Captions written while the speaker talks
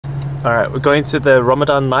Alright, we're going to the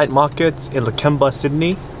Ramadan night markets in Lakemba,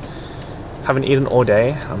 Sydney. Haven't eaten all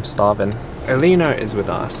day, I'm starving. Elena is with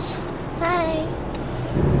us. Hi.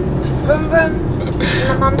 Vroom vroom. In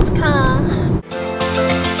my mum's car.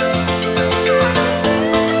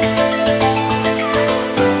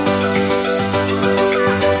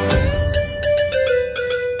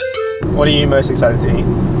 What are you most excited to eat?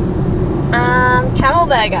 Camel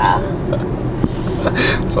burger.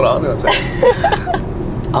 That's what I was gonna say.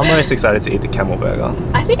 I'm most excited to eat the camel burger.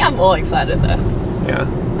 I think I'm all excited though. Yeah?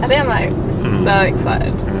 I think I'm like so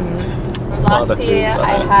excited. Last year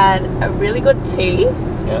I had a really good tea.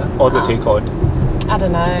 Yeah. What was the tea called? I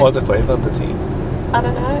don't know. What was the flavour of the tea? I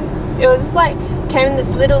don't know. It was just like, came in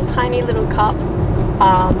this little tiny little cup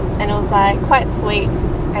and it was like quite sweet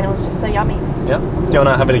and it was just so yummy. Yeah? Do you want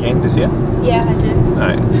to have it again this year? Yeah, I do.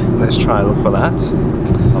 Alright, let's try and look for that.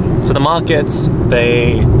 So the markets,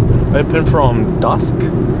 they open from dusk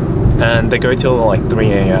and they go till like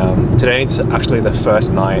 3 AM. Today's actually the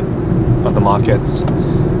first night of the markets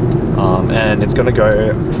and it's gonna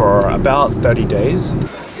go for about 30 days. No,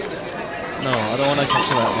 I don't want to catch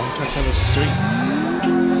that. I want to catch on the streets.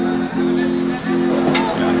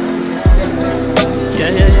 Yeah,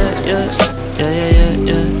 yeah, yeah, yeah, yeah, yeah, yeah,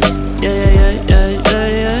 yeah. Yeah, yeah, yeah, yeah,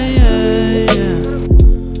 yeah, yeah, yeah.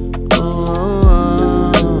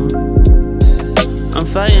 Oh, I'm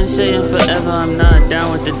fighting, saying forever I'm not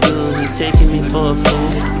down with the dude. He taking me for a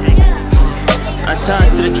fool. I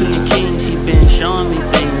talked to the king of kings. He been showing me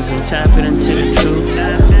things. I'm tapping into the truth.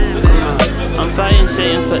 I'm fighting,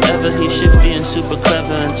 saying forever. He's shifty and super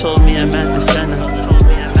clever and told me I'm at the center.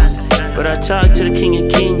 But I talked to the king of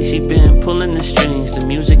kings. He been pulling the strings. The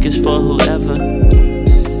music is for whoever.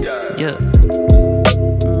 Yeah.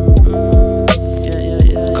 Yeah, yeah,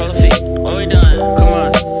 yeah. Coffee, what we done? Come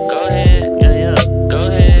on, go ahead. Yeah, yeah, go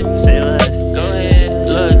ahead. Say less, go ahead.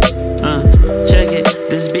 Look, check it.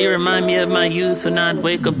 This beat remind me of my youth when I'd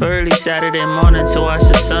wake up early Saturday morning to watch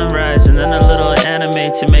the sunrise, and then a little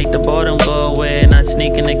anime to make the boredom go away. And I'd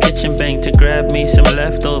sneak in the kitchen bank to grab me some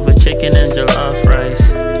leftover chicken and jollof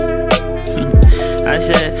rice. I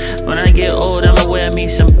said, when I get old, I'ma wear me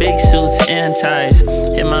some big suits and ties.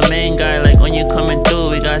 Hit my main guy like, when you coming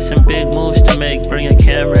through, we got some big moves to make. Bring a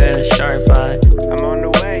camera and a sharp eye. I'm on the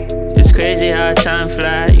way. It's crazy how time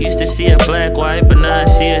fly. Used to see a black white, but now I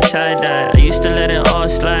see a tie-dye. I used to let it all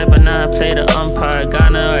slide, but now I play the umpire.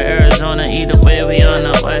 Ghana or Arizona, either way we on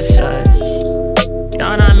the west side.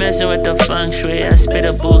 Y'all not messing with the feng shui. I spit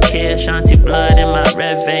a bouquet of Shanti blood in my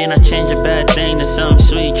red vein. I change a bad thing to something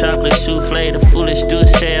sweet. Chocolate souffle. The foolish do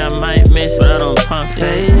say I might miss, but I don't pump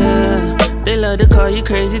fake. Yeah, they love to call you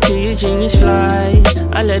crazy till your genius flies.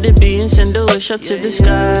 I let it be and send a wish up to the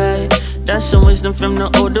sky. That's some wisdom from the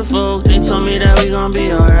older folk. They told me that we gon'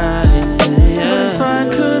 be alright. Yeah. If I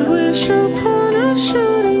could wish upon a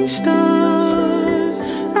shooting star,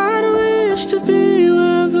 I'd wish to be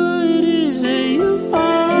wherever it is that you are.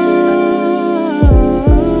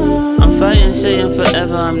 I'm fighting, saying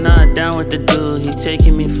forever I'm not down with the dude. He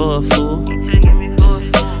taking me for a fool.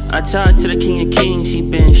 I talked to the king of kings. He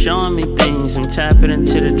been showing me things. I'm tapping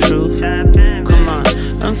into the truth. Come on,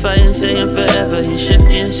 I'm fighting, saying forever. He's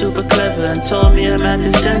shifty and super clever and told me I'm at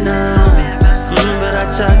the center. But I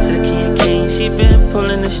talked to the king of kings. He been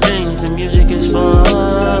pulling the strings. The music is for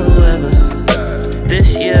whoever.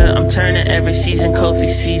 This year, I'm turning every season Kofi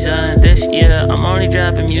season. This year, I'm only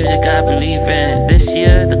dropping music I believe in. This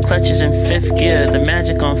year, the clutch is in 5th gear. The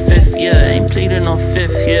magic on 5th year. Ain't pleading on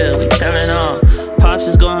 5th year. We telling all. Pops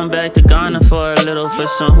is going back to Ghana for a little, for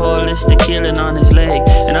some holistic healing on his leg.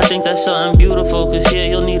 And I think that's something beautiful, cause here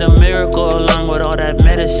you'll need a miracle along with all that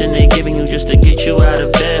medicine they giving you just to get you out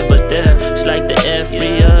of bed. But there, it's like the air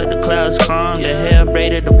freer, the clouds calm, the hair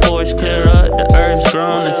braided, the pores clear up, the herbs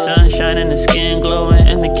grown, the sun shining, the skin glowing,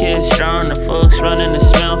 and the kids strong, the folks running, the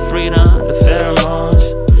smell freedom, the pheromones.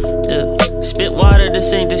 Yeah. Spit water,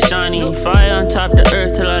 this ain't the shiny. Fire on top the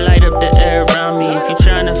earth till I light up the air around me. If you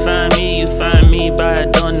tryna find me, you find me by a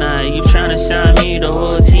donut. You tryna sign me, the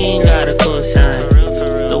whole team got a cosign.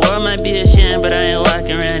 The world might be a sham, but I ain't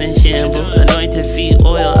walking around in shambles. Anointed feet,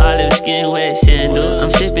 oil, olive skin, wet sandal. I'm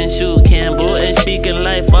sipping shoe Campbell and speaking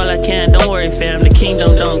life all I can. Don't worry fam, the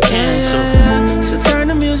kingdom don't cancel. So turn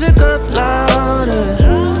the music up louder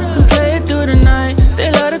and play it through the night. They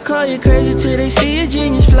love to call you crazy till they see your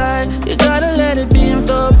genius fly. You gotta let it be and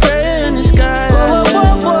throw a prayer in the sky. Whoa,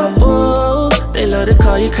 whoa, whoa, whoa. They love to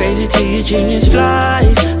call you crazy till your genius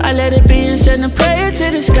flies. I let it be and send a prayer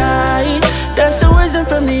to the sky. That's the wisdom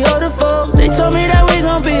from the older folk. They told me that we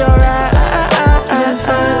gon' be alright. If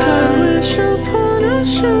I could wish upon a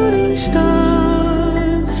shooting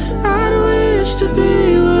star, I'd wish to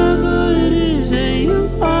be wherever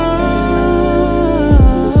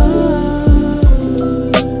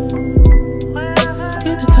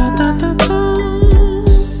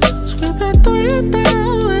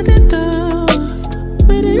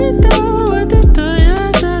do.